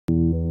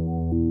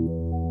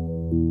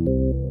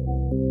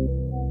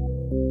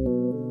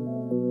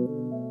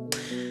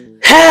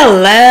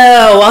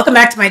Hello, welcome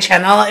back to my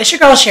channel. It's your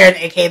girl Sharon,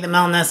 aka the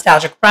Mel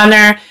Nostalgic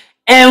Runner,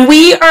 and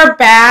we are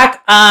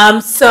back.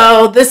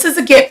 So this is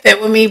a Get Fit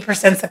With Me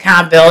Presents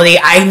Accountability.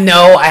 I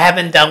know I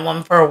haven't done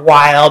one for a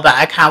while, but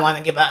I kind of want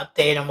to give an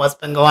update on what's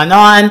been going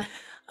on.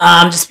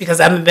 Just because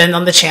I haven't been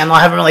on the channel,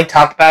 I haven't really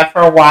talked about it for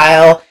a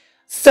while.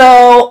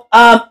 So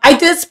I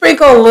did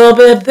sprinkle a little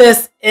bit of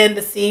this in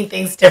the Seeing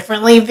Things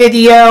Differently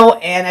video,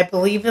 and I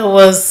believe it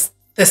was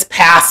this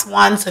past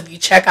one. So if you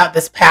check out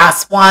this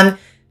past one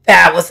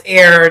that was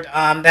aired,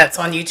 that's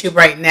on YouTube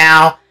right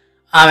now.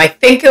 I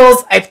think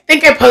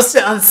I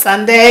posted it on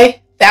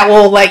Sunday. That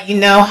will let you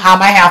know how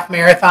my half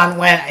marathon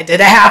went. I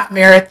did a half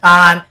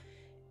marathon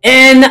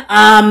in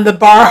the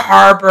Bar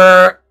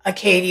Harbor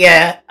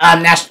Acadia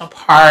National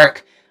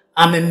Park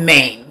in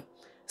Maine.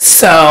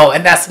 So,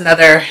 and that's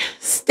another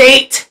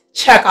state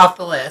check off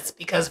the list,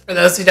 because for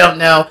those who don't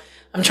know,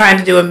 I'm trying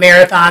to do a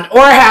marathon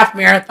or a half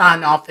marathon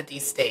in all 50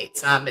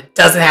 states. It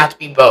doesn't have to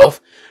be both.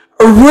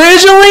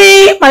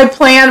 Originally, my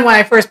plan when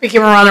I first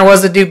became a runner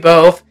was to do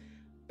both,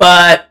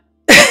 but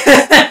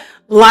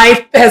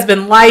life has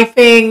been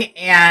lifing,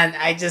 and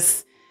I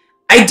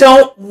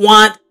don't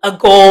want a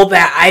goal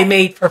that I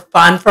made for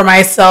fun for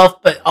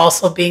myself, but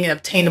also being an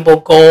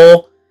obtainable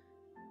goal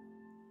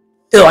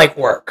feel like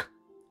work.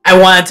 I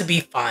want it to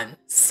be fun.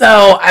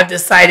 So I've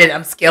decided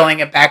I'm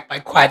scaling it back by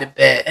quite a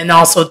bit. And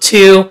also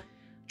too,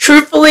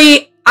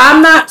 truthfully,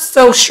 I'm not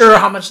so sure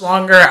how much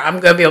longer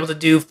I'm going to be able to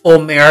do full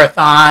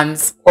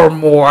marathons or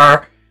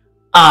more,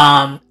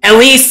 at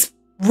least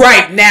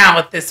right now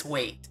at this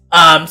weight.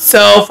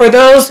 So for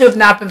those who have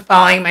not been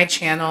following my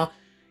channel,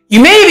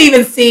 you maybe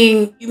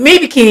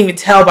can't even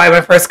tell by my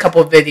first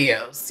couple of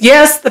videos.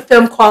 Yes, the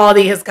film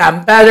quality has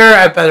gotten better.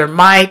 I have better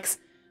mics,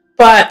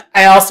 but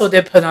I also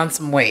did put on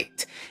some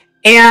weight.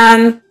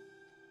 And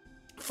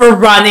for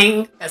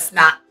running, that's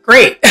not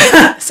great.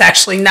 It's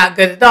actually not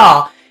good at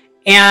all.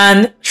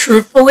 And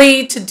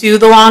truthfully, to do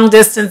the long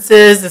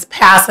distances, this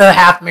past a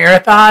half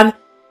marathon,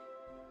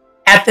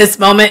 at this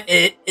moment,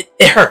 it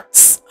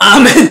hurts.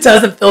 It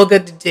doesn't feel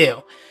good to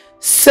do.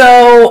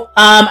 So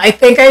I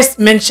think I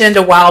mentioned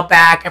a while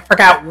back, I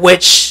forgot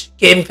which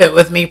Getting Fit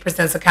With Me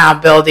Presents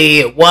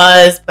Accountability it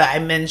was, but I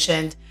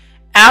mentioned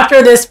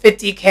after this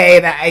 50K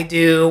that I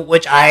do,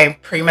 which I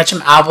pretty much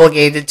am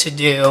obligated to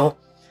do,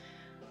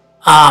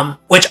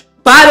 which,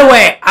 by the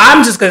way,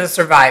 I'm just going to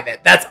survive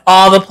it. That's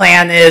all the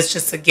plan is,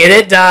 just to get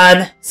it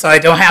done so I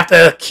don't have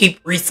to keep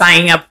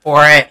re-signing up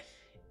for it.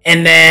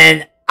 And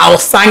then I'll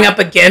sign up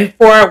again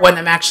for it when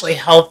I'm actually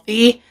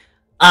healthy.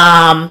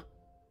 But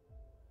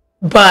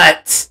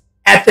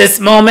at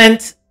this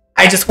moment,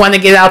 I just want to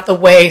get out the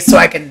way so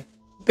I can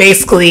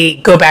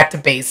basically go back to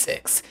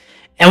basics.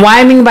 And what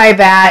I mean by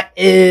that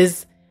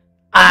is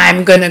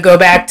I'm going to go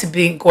back to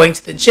going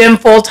to the gym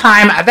full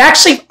time. I've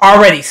actually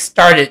already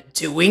started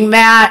doing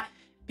that,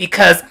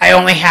 because I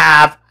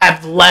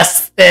have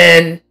less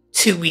than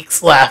 2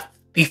 weeks left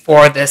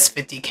before this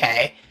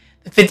 50K.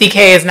 The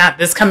 50K is not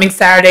this coming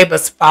Saturday, but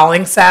it's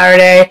following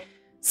Saturday.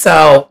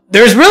 So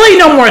there's really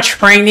no more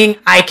training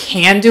I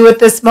can do at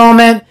this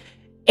moment.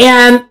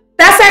 And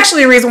that's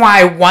actually the reason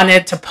why I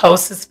wanted to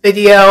post this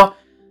video,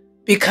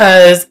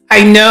 because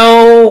I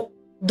know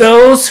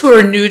those who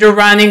are new to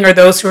running or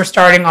those who are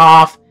starting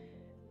off,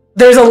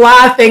 there's a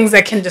lot of things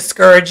that can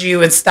discourage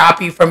you and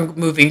stop you from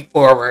moving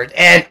forward.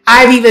 And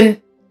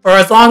for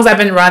as long as I've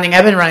been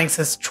running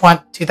since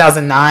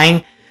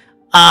 2009.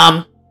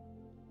 I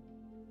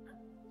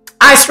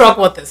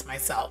struggle with this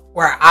myself,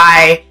 where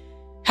I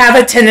have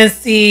a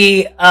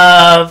tendency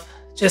of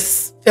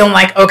just feeling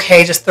like,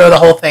 okay, just throw the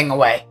whole thing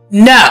away.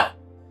 No.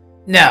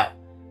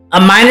 A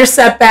minor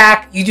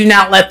setback, you do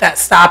not let that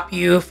stop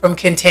you from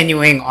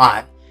continuing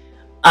on.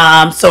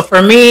 So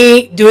for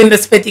me, doing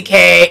this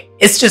 50K,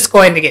 it's just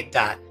going to get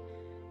done.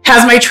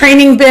 Has my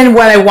training been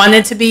what I want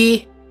it to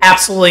be?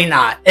 Absolutely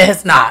not. It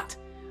has not.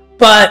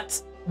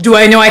 But do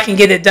I know I can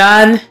get it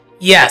done?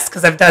 Yes,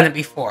 because I've done it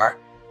before.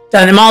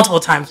 Done it multiple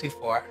times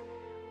before.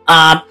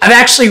 I've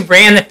actually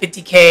ran the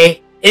 50K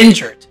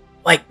injured,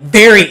 like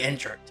very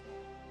injured.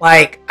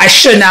 Like I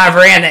should not have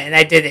ran it, and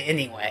I did it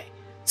anyway.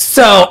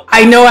 So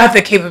I know I have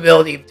the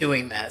capability of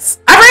doing this.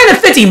 I ran a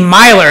 50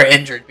 miler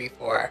injured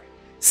before.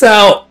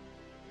 So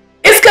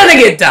it's going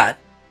to get done.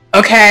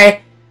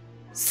 Okay?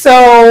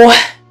 So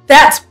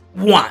that's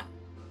one.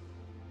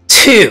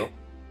 Two.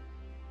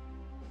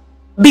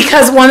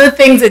 Because one of the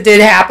things that did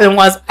happen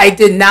was I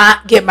did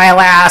not get my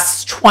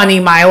last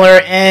 20 miler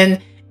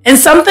in. And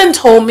something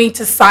told me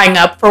to sign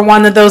up for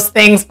one of those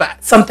things,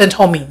 but something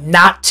told me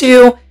not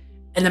to.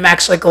 And I'm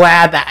actually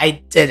glad that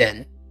I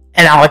didn't.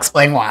 And I'll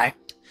explain why.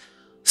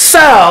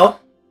 So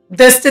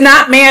this did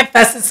not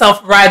manifest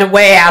itself right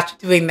away after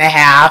doing the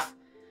half.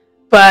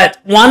 But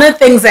one of the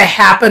things that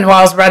happened while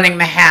I was running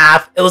the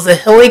half, it was a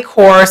hilly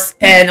course,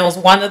 and it was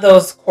one of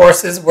those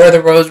courses where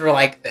the roads were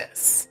like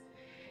this.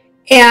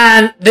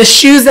 And the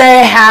shoes that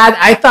I had,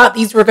 I thought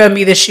these were going to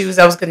be the shoes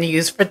I was going to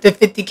use for the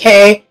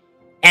 50K.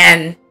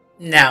 And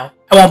no,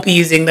 I won't be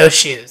using those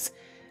shoes.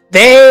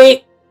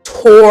 They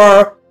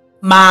tore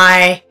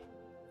my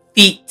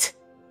feet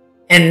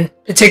and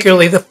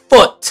particularly the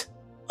foot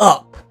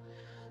up.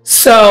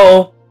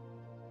 So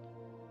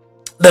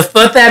the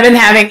foot that I've been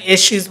having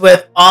issues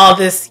with all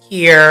this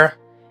year,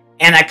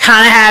 and I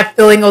kind of had a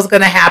feeling it was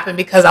going to happen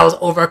because I was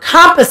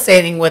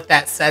overcompensating with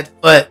that said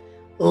foot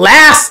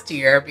last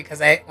year, because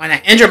when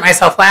I injured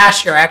myself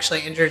last year, I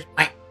actually injured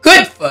my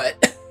good foot.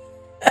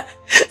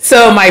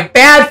 So my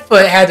bad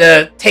foot had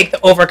to take the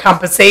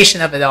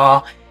overcompensation of it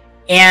all,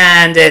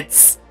 and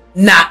it's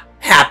not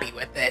happy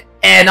with it.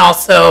 And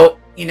also,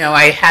 you know,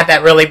 I had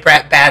that really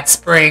bad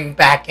spring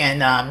back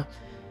in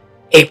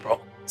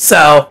April.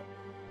 So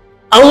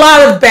a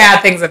lot of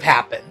bad things have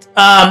happened.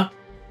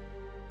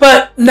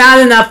 But not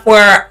enough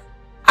where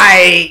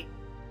I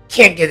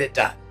can't get it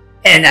done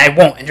and I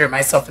won't injure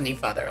myself any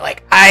further.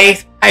 Like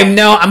I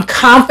know, I'm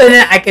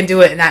confident I can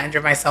do it and not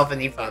injure myself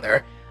any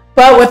further.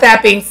 But with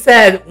that being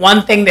said,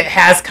 one thing that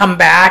has come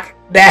back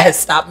that has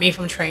stopped me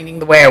from training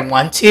the way I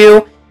want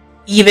to,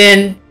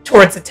 even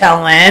towards the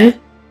tail end,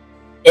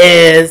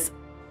 is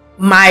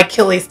my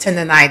Achilles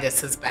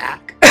tendonitis is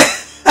back.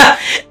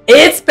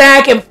 It's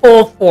back in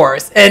full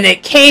force, and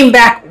it came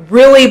back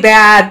really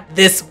bad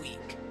this week.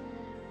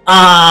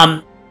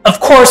 Of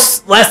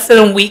course, less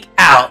than a week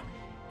out.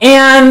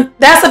 And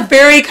that's a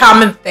very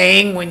common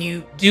thing when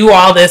you do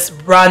all this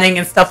running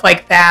and stuff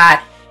like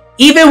that.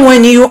 Even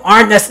when you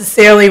aren't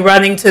necessarily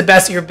running to the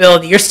best of your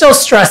ability, you're still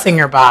stressing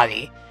your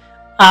body.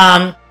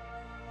 So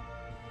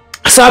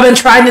I've been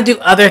trying to do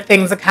other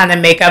things to kind of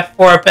make up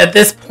for it. But at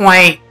this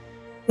point,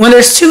 when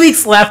there's 2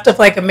 weeks left of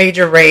like a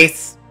major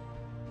race,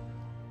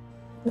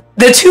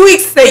 the 2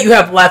 weeks that you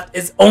have left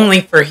is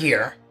only for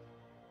here.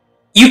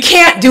 You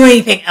can't do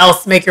anything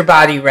else to make your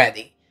body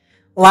ready.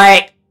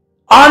 Like,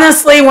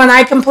 honestly, when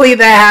I completed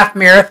that half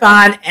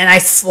marathon and I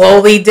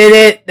slowly did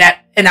it,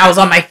 and I was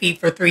on my feet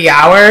for 3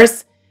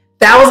 hours,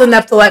 that was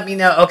enough to let me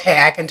know,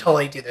 okay, I can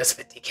totally do this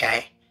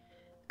 50K.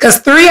 Because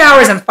 3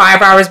 hours and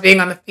 5 hours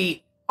being on the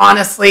feet,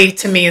 honestly,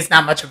 to me is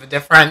not much of a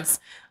difference.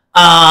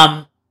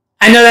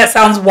 I know that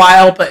sounds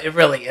wild, but it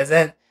really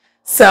isn't.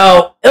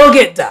 So it'll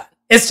get done.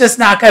 It's just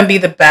not going to be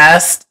the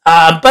best.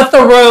 But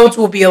the roads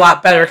will be a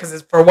lot better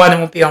because, for one, it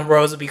won't be on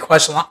roads. It'll be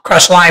crushed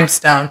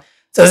limestone.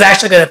 So it's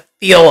actually going to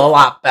feel a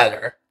lot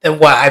better than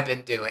what I've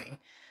been doing.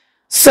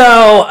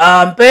 So,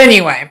 but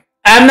anyway,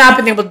 I've not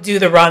been able to do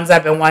the runs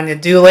I've been wanting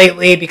to do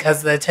lately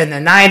because of the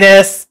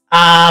tendonitis.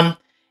 And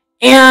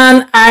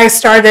I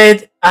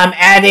started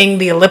adding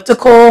the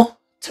elliptical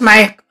to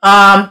my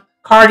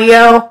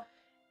cardio.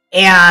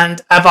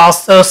 And I'm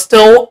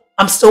still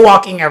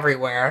walking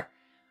everywhere.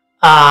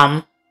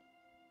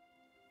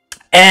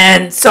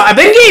 And so I've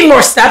been getting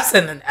more steps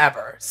in than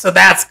ever. So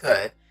that's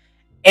good.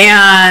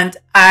 And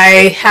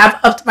I have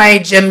upped my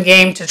gym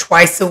game to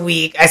twice a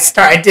week. I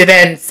did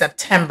it in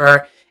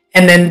September.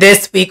 And then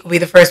this week will be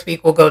the first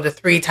week we'll go to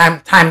 3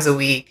 times a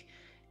week.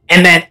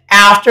 And then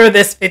after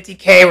this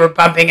 50K, we're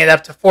bumping it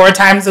up to 4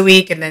 times a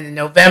week. And then in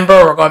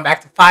November, we're going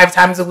back to 5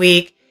 times a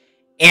week.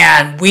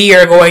 And we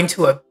are going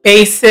to a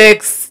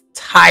basics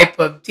type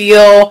of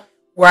deal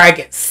where I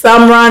get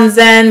some runs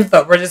in,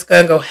 but we're just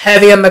going to go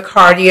heavy on the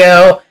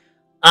cardio,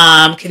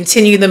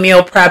 continue the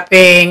meal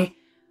prepping,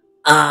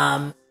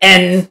 and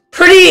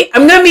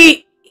I'm going to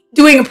be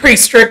doing a pretty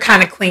strict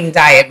kind of clean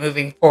diet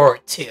moving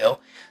forward too.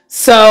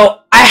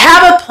 So I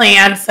have a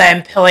plan set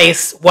in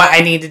place what I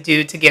need to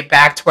do to get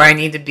back to where I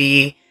need to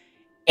be.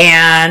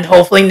 And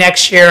hopefully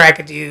next year I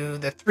could do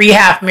the 3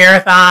 half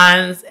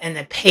marathons and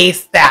the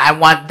pace that I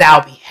want, that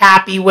I'll be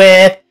happy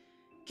with.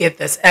 Get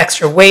this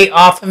extra weight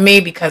off of me,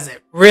 because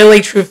it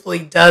really truthfully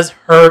does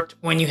hurt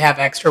when you have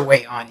extra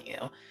weight on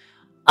you.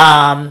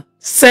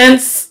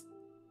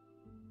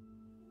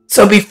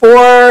 So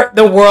before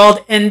the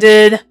world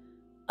ended,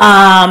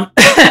 I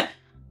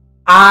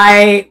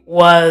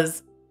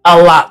was a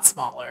lot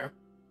smaller.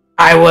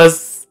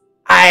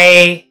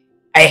 I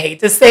hate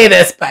to say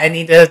this, but I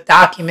need to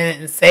document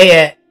it and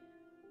say it.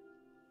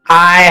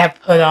 I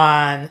have put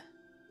on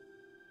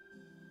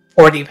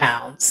 40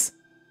 pounds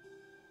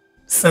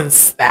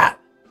since that.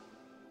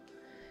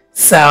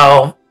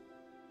 So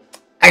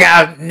I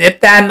got to nip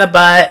that in the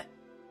butt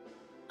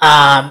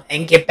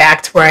and get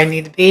back to where I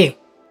need to be.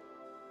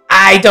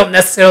 I don't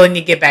necessarily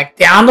need to get back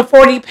down to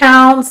 40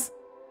 pounds,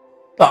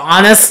 but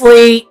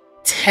honestly,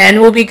 10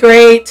 will be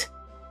great.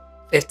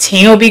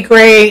 15 will be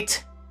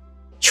great.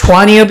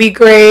 20 will be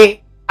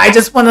great. I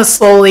just want to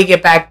slowly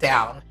get back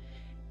down.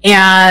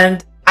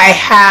 And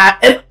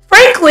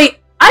frankly,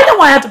 I don't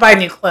want to have to buy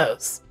new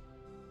clothes.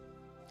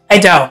 I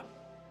don't.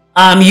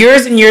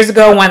 Years and years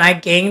ago, when I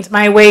gained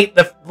my weight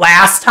the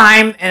last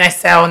time, and I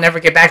said I'll never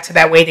get back to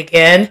that weight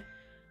again,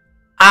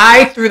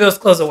 I threw those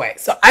clothes away.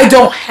 So I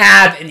don't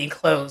have any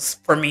clothes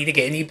for me to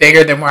get any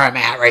bigger than where I'm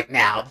at right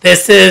now.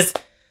 This is,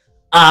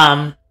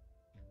 I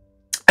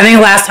think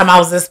the last time I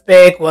was this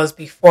big was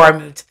before I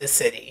moved to the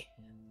city.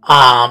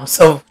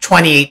 So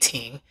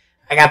 2018,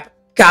 I got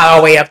all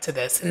the way up to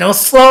this. And it was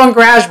slow and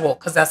gradual,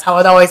 because that's how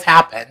it always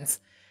happens.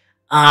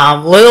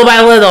 Little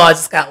by little, I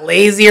just got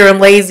lazier and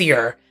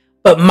lazier.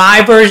 But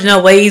my version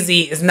of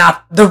lazy is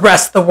not the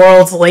rest of the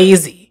world's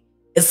lazy.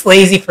 It's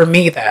lazy for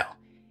me, though.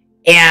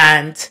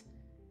 And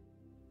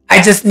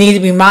I just need to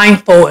be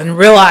mindful and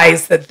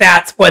realize that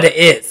that's what it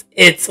is.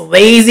 It's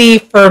lazy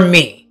for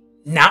me.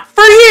 Not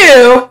for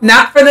you,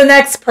 not for the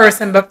next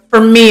person, but for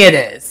me it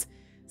is.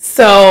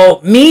 So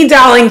me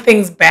dialing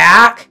things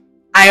back,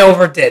 I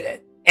overdid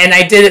it. And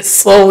I did it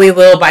slowly,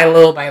 little by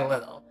little by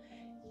little.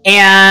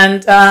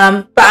 And,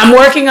 but I'm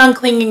working on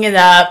cleaning it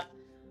up.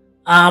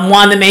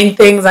 One of the main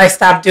things I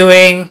stopped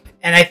doing,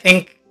 and I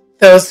think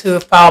those who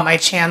follow my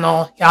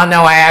channel, y'all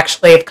know I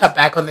actually have cut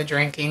back on the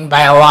drinking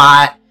by a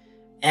lot.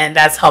 And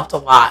that's helped a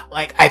lot.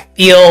 Like, I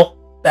feel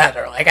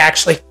better. Like, I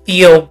actually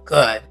feel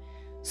good.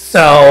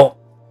 So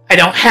I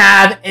don't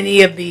have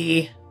any of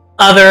the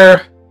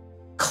other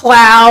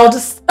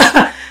clouds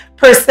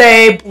per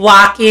se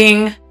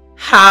blocking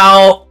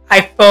how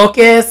I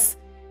focus.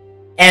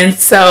 And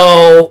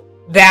so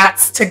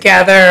that's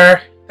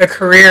together. The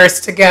career is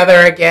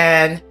together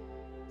again.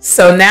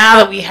 So now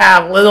that we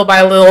have little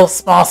by little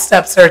small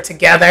steps are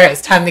together,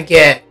 it's time to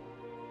get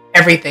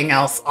everything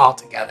else all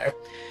together.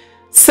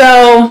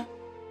 So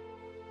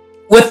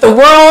with the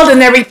world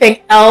and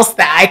everything else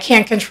that I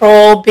can't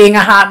control being a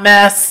hot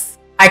mess,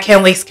 I can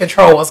at least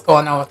control what's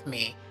going on with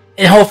me.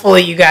 And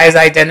hopefully you guys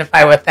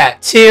identify with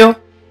that too.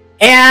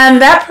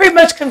 And that pretty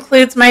much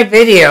concludes my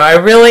video. I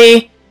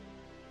really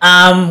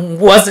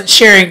wasn't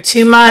sharing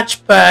too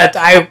much, but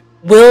I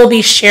will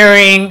be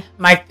sharing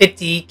my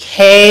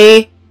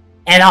 50K,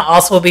 and I'll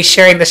also be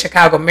sharing the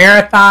Chicago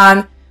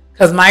Marathon,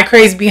 because my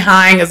crazy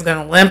behind is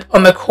going to limp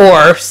on the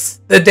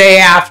course the day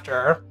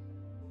after,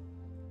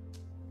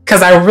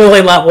 because I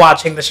really love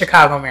watching the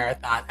Chicago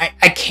Marathon.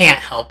 I can't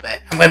help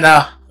it. I'm going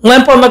to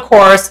limp on the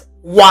course,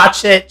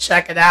 watch it,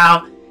 check it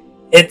out.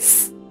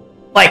 It's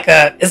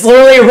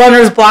literally a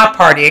runner's block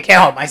party. I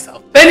can't help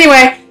myself. But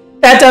anyway,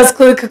 that does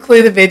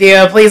conclude the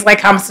video. Please like,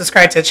 comment,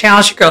 subscribe to the channel.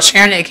 It's your girl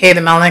Sharon, aka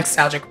the Melanin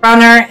Nostalgic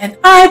Runner, and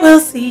I will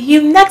see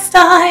you next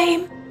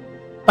time.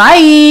 Bye.